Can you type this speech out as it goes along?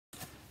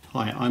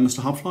Hi, I'm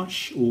Mr.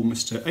 Hapfleisch, or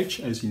Mr. H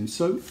as in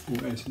so,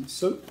 or as in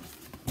so.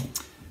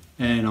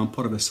 And I'm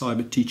part of the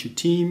cyberteacher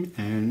team,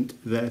 and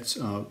that's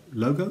our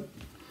logo.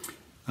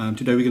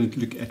 Today we're going to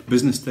look at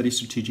business studies,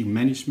 strategic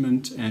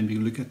management, and we're going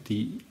to look at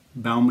the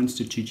Bowman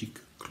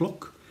strategic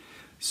clock.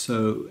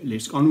 So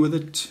let's get on with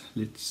it.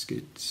 Let's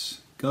get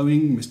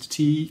going. Mr.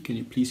 T, can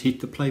you please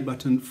hit the play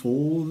button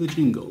for the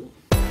jingle?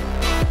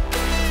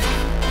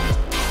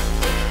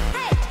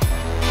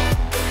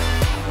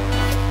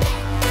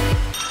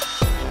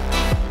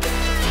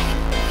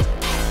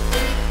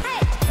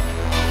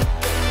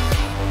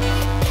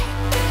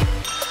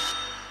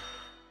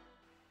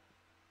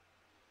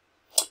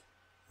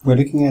 We're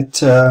looking at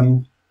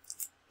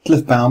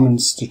Cliff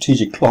Bowman's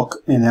strategic clock,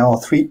 and there are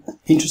three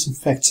interesting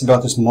facts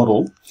about this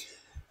model.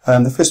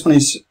 The first one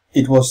is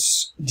it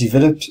was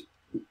developed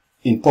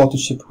in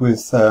partnership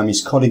with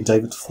his colleague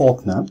David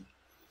Faulkner.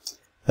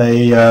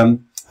 They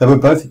were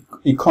both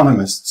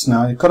economists.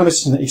 Now, an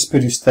economist is an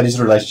expert who studies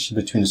the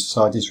relationship between a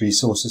society's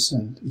resources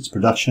and its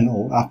production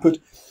or output.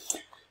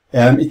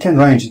 It can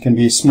range. It can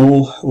be a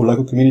small or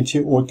local community,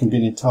 or it can be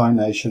an entire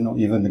nation, or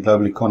even the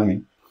global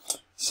economy.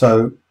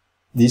 So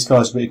these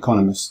guys were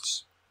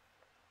economists.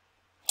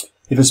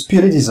 It was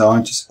purely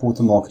designed to support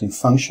the marketing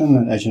function,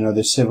 and as you know,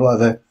 there's several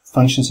other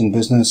functions in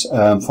business,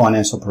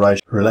 finance,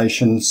 operation,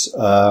 relations.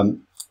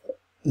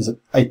 There's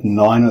 8 and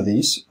 9 of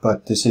these,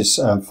 but this is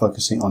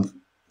focusing on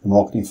the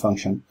marketing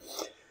function.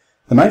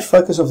 The main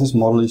focus of this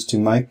model is to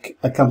make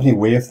a company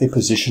aware of their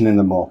position in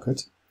the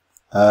market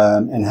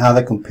and how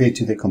they compare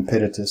to their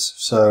competitors.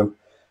 So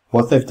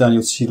what they've done,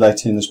 you'll see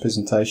later in this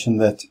presentation,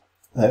 that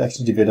they've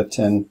actually developed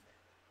a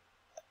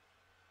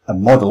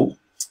model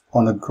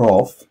on a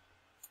graph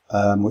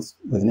with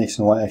an X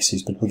and Y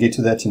axis, but we'll get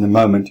to that in a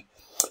moment.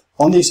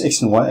 On these X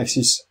and Y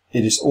axis,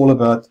 it is all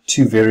about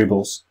two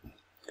variables: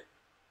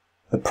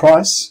 the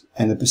price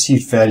and the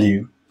perceived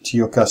value to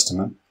your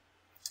customer.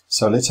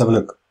 So let's have a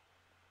look.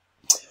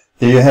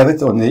 There you have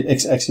it. On the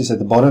X axis at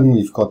the bottom,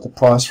 we've got the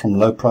price from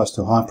low price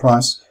to high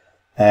price,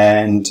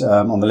 and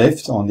on the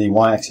left, on the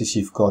Y axis,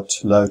 you've got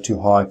low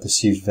to high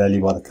perceived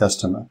value by the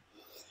customer.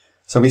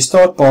 So we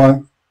start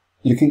by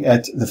looking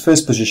at the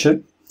first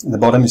position. At the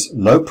bottom is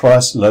low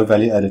price, low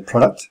value added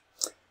product.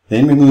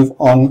 Then we move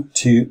on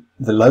to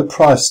the low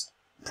priced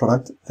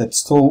product that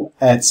still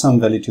adds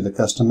some value to the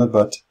customer,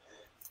 but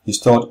you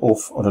start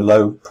off on a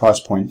low price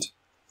point.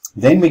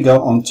 Then we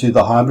go on to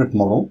the hybrid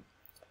model.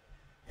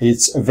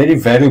 It's a very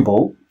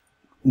valuable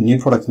new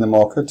product in the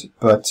market,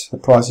 but the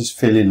price is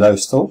fairly low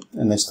still,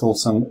 and there's still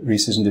some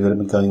research and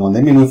development going on.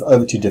 Then we move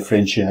over to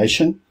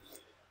differentiation,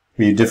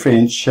 where you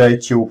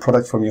differentiate your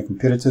product from your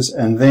competitors,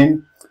 and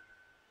then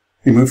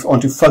we move on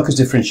to focus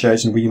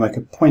differentiation, where you make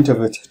a point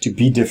of it to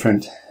be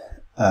different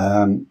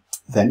than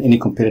any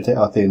competitor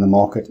out there in the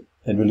market.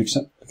 And we'll look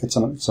at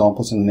some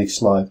examples in the next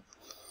slide.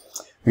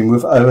 We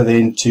move over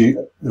then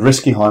to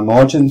risky high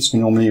margins. We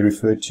normally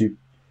refer to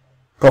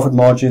profit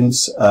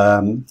margins,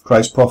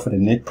 gross profit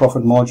and net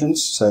profit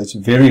margins. So it's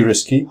very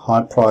risky,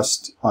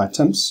 high-priced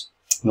items,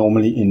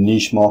 normally in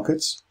niche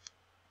markets.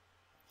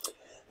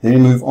 Then we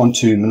move on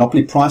to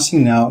monopoly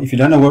pricing. Now, if you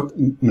don't know what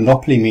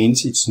monopoly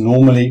means, it's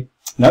normally,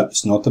 no,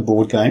 it's not the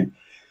board game.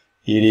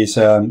 It is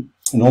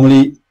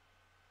normally,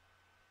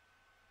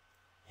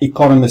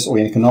 economists or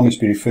in economics,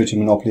 we refer to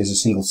monopoly as a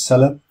single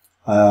seller.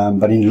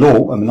 But in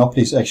law, a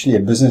monopoly is actually a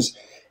business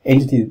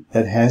entity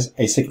that has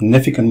a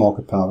significant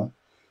market power.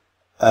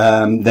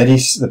 That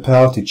is the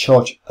power to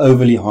charge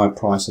overly high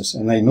prices,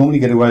 and they normally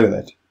get away with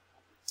that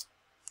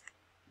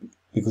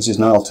because there's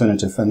no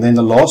alternative. And then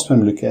the last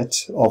one we look at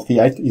of the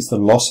 8 is the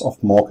loss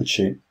of market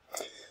share.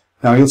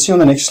 Now you'll see on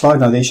the next slide,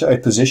 now there's your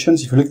 8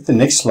 positions. If you look at the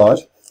next slide,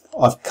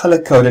 I've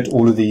color-coded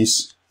all of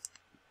these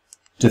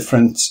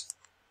different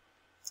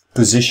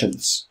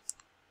positions,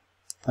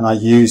 and I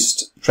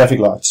used traffic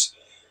lights,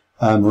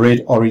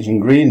 red, orange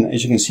and green.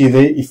 As you can see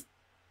there, if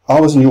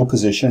I was in your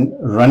position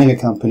running a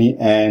company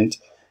and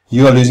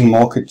you are losing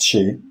market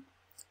share,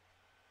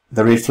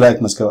 the red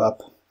flag must go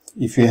up.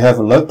 If you have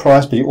a low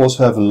price but you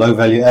also have a low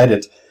value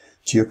added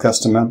to your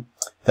customer,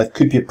 that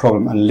could be a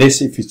problem,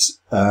 unless if it's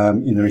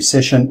in a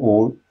recession,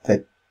 or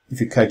that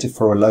if you cater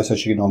for a low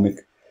socioeconomic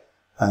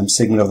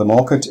segment of the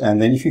market.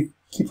 And then if you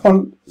keep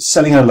on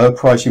selling at a low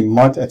price, you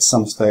might at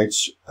some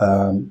stage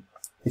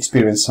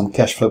experience some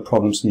cash flow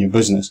problems in your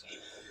business.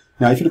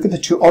 Now, if you look at the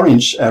 2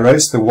 orange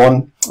arrows, the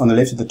one on the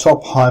left at the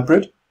top,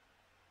 hybrid,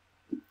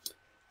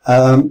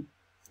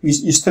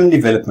 you're still in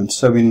development.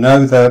 So we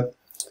know that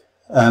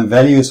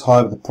value is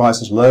high, but the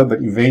price is low,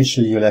 but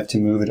eventually you'll have to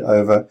move it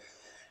over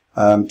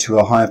to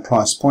a higher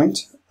price point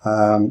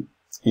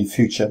in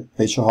future.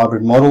 That's your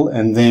hybrid model.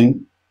 And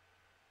then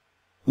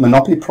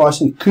monopoly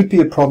pricing could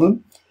be a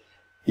problem.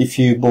 If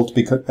you build a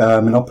big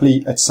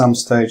monopoly, at some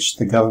stage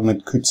the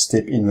government could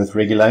step in with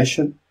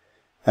regulation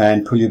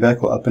and pull you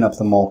back or open up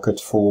the market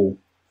for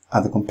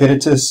other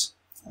competitors.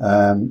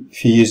 A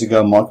few years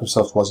ago,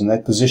 Microsoft was in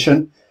that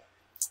position,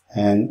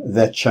 and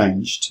that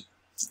changed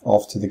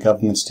after the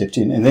government stepped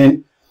in. And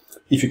then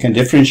if you can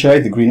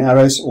differentiate the green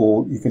arrows,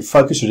 or you can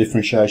focus your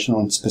differentiation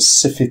on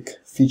specific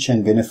feature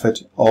and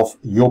benefit of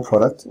your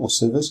product or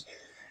service,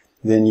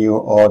 then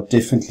you are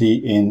definitely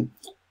in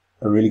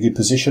a really good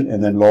position.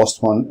 And then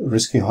last one,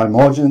 risky high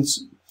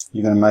margins.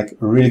 You're going to make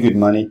really good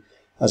money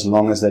as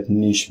long as that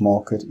niche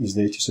market is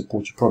there to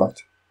support your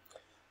product.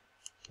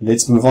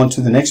 Let's move on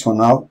to the next one.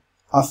 Now,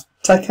 I've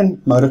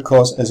taken motor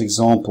cars as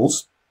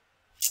examples.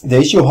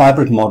 There's your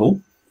hybrid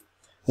model.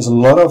 There's a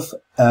lot of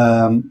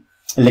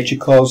electric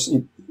cars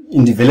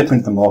in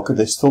development in the market.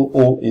 They're still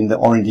all in the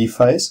R&D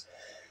phase.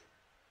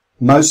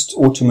 Most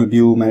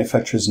automobile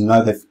manufacturers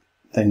know that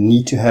they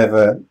need to have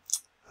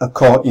a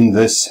car in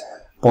this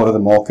part of the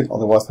market,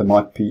 otherwise they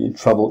might be in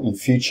trouble in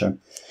future.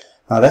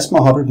 Now that's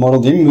my hybrid model.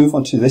 Then we move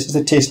on to this is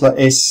the Tesla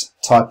S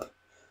type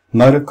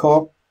motor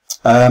car.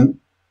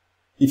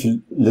 If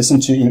you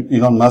listen to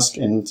Elon Musk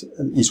and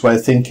his way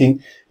of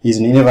thinking, he's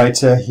an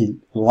innovator. He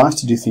likes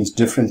to do things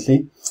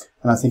differently,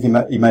 and I think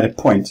he made a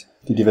point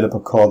to develop a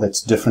car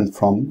that's different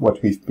from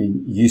what we've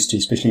been used to,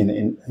 especially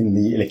in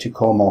the electric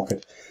car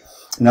market.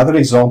 Another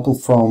example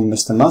from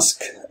Mr.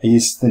 Musk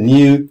is the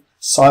new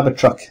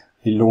Cybertruck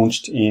he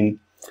launched in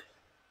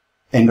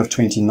end of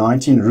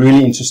 2019.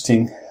 Really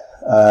interesting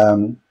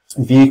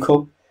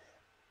vehicle.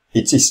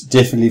 It is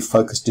definitely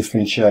focused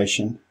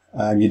differentiation.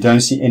 You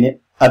don't see any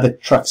other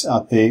trucks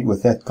out there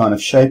with that kind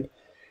of shape.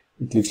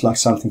 It looks like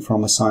something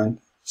from a science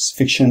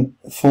fiction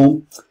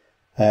film,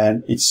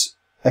 and it's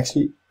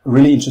actually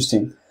really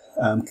interesting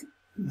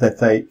that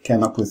they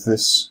came up with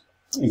this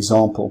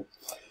example.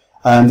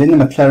 And then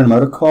the McLaren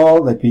motor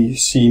car that we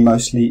see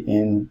mostly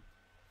in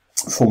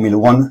Formula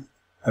 1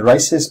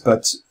 races,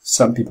 but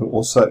some people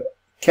also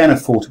can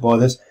afford to buy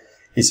this.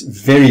 It's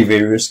very,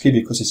 very risky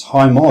because it's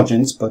high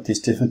margins, but there's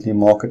definitely a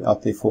market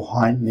out there for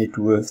high net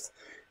worth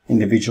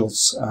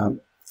individuals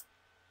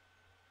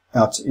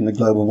out in the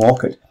global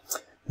market.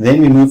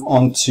 Then we move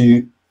on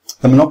to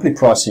the monopoly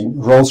pricing.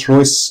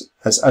 Rolls-Royce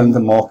has owned the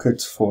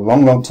market for a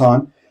long, long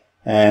time,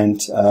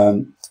 and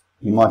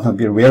you might not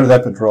be aware of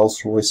that, but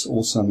Rolls-Royce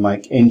also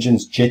make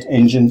engines, jet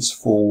engines,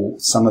 for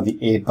some of the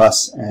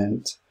Airbus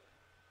and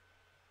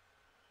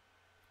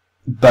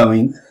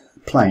Boeing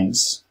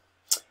planes.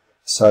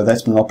 So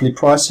that's monopoly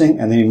pricing.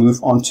 And then we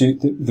move on to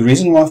the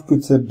reason why I've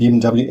put the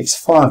BMW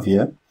X5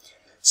 here,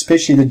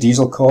 especially the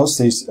diesel cars.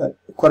 There's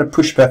quite a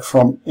pushback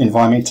from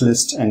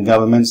environmentalists and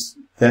governments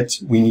that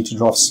we need to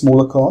drive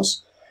smaller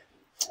cars,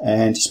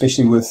 and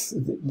especially with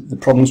the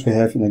problems we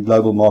have in the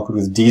global market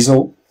with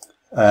diesel.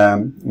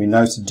 We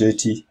know it's a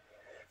dirty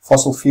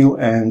fossil fuel,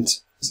 and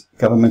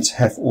governments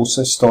have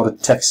also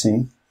started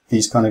taxing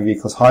these kind of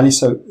vehicles highly.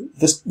 So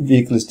this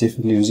vehicle is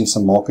definitely losing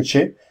some market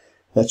share.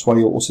 That's why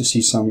you'll also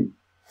see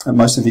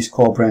most of these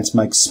car brands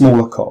make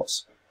smaller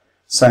cars.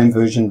 Same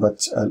version,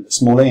 but a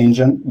smaller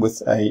engine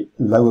with a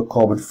lower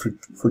carbon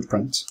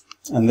footprint.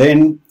 And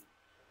then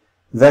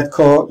that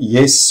car,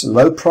 yes,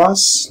 low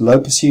price, low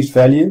perceived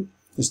value.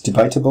 It's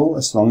debatable.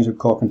 As long as your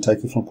car can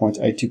take you from point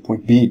A to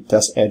point B, it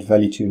does add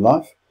value to your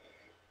life.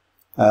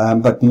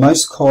 But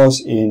most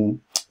cars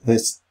in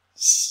this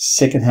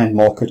second-hand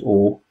market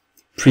or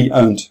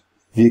pre-owned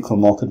vehicle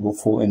market will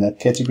fall in that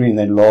category. And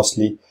then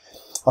lastly,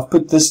 I've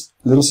put this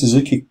little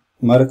Suzuki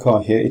motor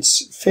car here.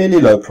 It's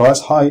fairly low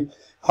price, high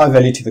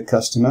value to the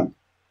customer.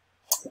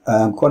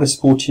 Quite a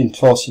sporty and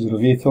classy little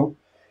vehicle.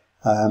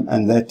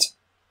 And that,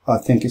 I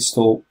think, is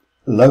still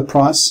low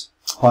price,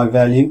 high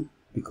value,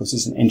 because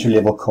it's an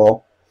entry-level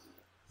car.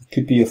 It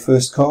could be your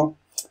first car,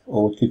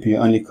 or it could be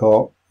your only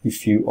car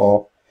if you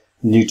are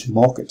new to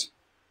market.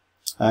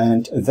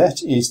 And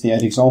that is the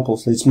 8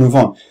 examples. Let's move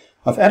on.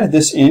 I've added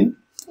this in,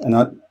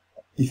 and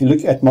if you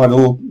look at my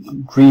little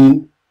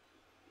green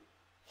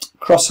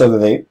crossover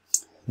there,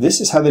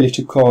 this is how the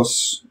electric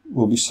cars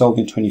will be sold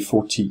in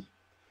 2040.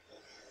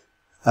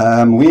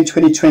 We're in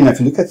 2020. If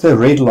you look at the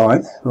red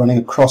line running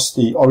across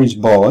the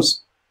orange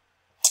bars,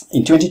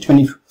 in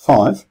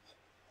 2025,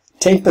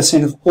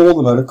 10% of all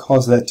the motor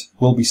cars that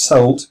will be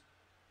sold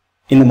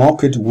in the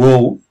market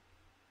will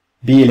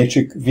be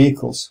electric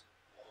vehicles.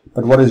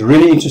 But what is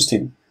really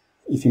interesting,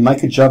 if you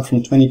make a jump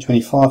from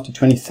 2025 to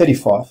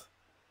 2035,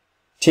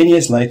 10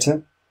 years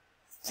later,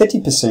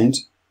 30%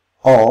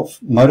 of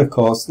motor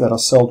cars that are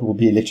sold will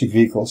be electric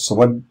vehicles. So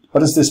what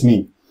does this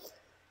mean?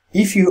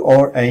 If you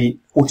are a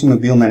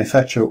automobile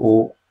manufacturer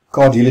or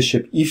car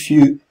dealership, if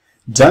you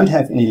don't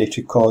have any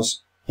electric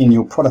cars in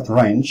your product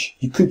range,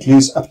 you could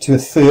lose up to a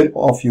third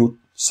of your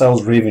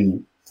sales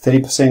revenue.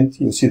 30%,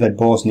 you'll see that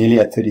bar is nearly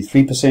at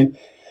 33%.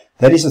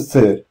 That is a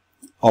third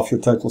of your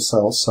total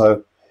sales.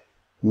 So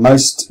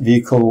most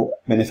vehicle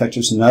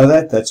manufacturers know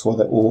that. That's why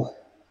they're all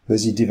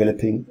busy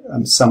developing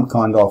some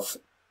kind of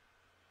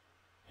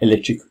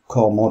electric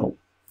car model.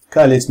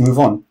 Okay, let's move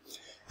on.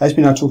 As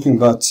we're now talking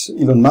about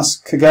Elon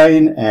Musk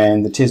again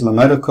and the Tesla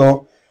motor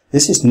car,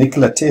 this is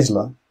Nikola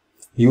Tesla.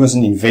 He was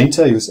an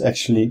inventor. He was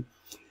actually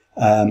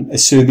a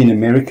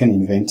Serbian-American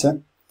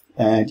inventor.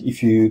 And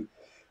if you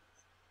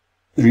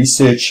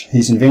research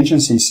his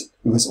inventions,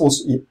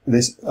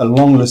 there's a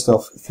long list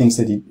of things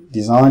that he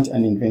designed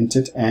and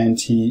invented, and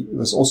he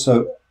was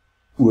also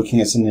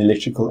working as an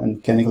electrical and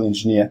mechanical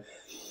engineer.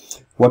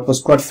 What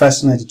was quite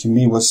fascinating to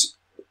me was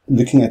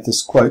looking at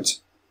this quote,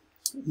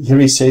 here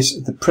he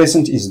says, the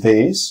present is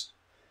theirs.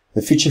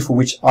 The future for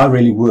which I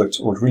really worked,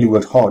 or really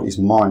worked hard, is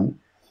mine.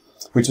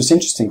 Which was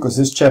interesting because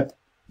this chap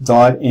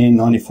died in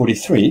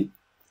 1943.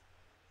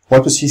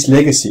 What was his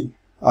legacy?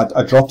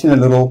 I dropped in a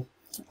little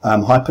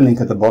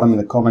hyperlink at the bottom in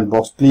the comment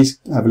box. Please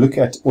have a look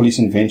at all his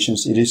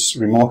inventions. It is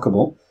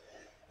remarkable.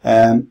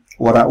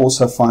 What I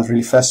also find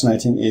really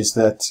fascinating is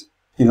that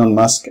Elon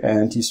Musk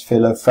and his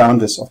fellow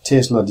founders of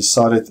Tesla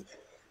decided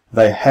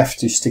they have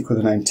to stick with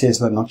the name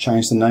Tesla, not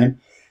change the name,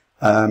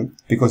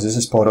 because this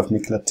is part of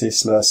Nikola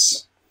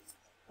Tesla's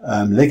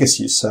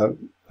legacy. So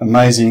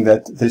amazing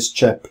that this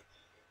chap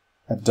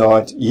had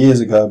died years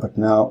ago, but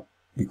now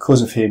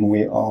because of him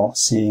we are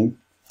seeing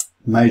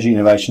major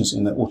innovations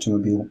in the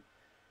automobile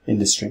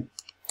industry.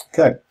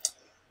 Okay,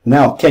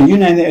 now can you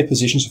name the 8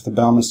 positions of the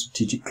Bowman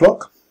strategic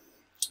clock?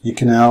 You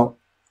can now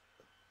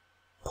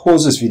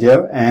pause this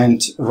video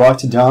and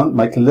write it down,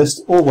 make a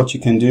list, or what you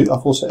can do,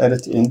 I've also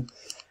added in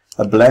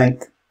a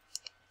blank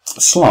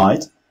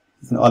slide.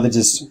 You can either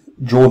just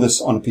draw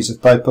this on a piece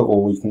of paper,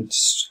 or you can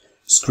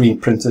screen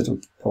print it,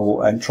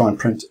 and try and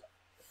print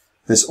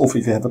this off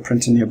if you have a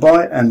printer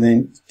nearby, and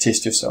then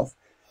test yourself.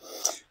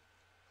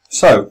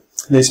 So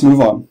let's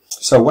move on.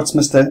 So what's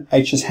Mr.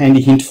 H's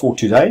handy hint for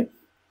today?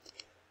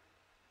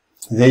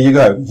 There you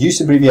go. Use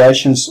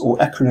abbreviations or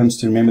acronyms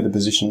to remember the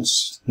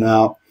positions.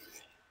 Now,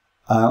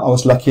 I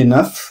was lucky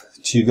enough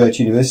to go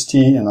to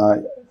university, and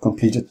I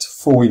completed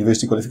 4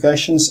 university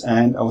qualifications,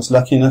 and I was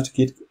lucky enough to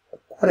get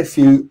quite a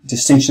few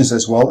distinctions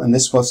as well, and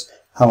this was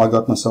how I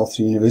got myself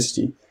through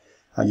university.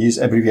 I use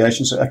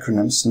abbreviations or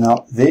acronyms.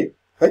 Now,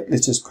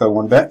 let's just go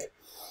one back.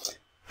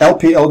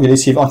 LPLV,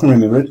 let's see if I can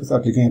remember it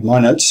without looking at my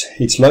notes.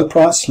 It's low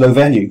price, low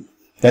value.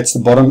 That's the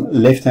bottom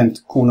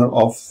left-hand corner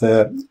of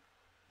the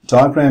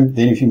diagram.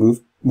 Then if you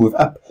move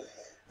up,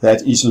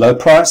 that is low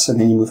price,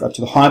 and then you move up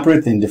to the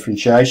hybrid, then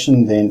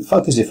differentiation, then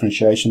focus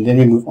differentiation, then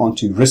we move on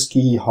to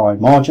risky, high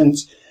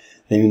margins,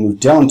 then we move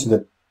down to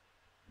the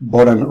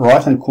bottom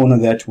right-hand corner,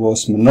 that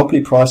was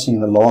monopoly pricing,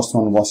 and the last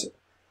one was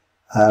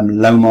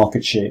low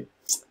market share.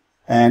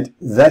 And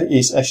that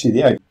is actually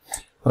the 8.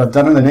 What I've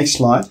done on the next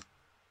slide,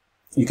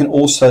 you can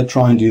also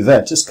try and do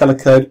that. Just color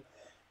code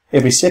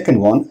every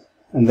second one,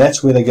 and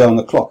that's where they go on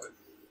the clock.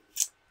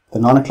 The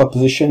 9 o'clock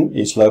position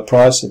is low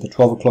price, at the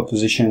 12 o'clock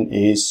position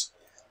is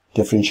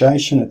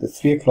differentiation, at the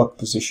 3 o'clock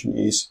position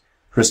is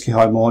risky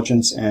high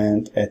margins,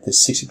 and at the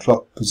 6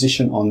 o'clock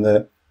position on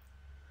the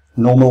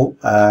normal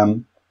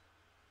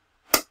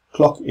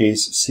clock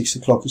is 6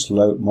 o'clock is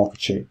low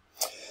market share.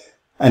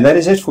 And that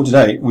is it for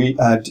today. We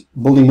are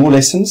building more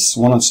lessons,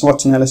 one on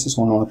SWOT analysis,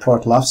 one on a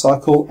product life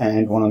cycle,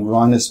 and one on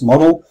Grinder's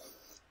model,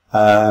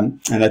 and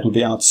that will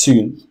be out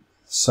soon.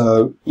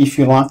 So if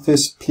you like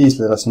this, please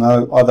let us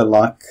know, either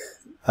like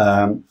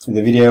the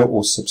video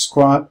or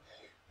subscribe,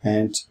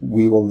 and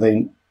we will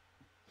then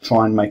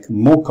try and make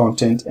more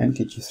content and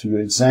get you through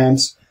your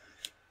exams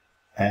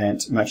and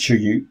make sure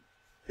you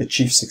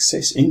achieve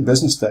success in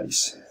business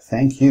studies.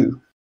 Thank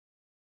you.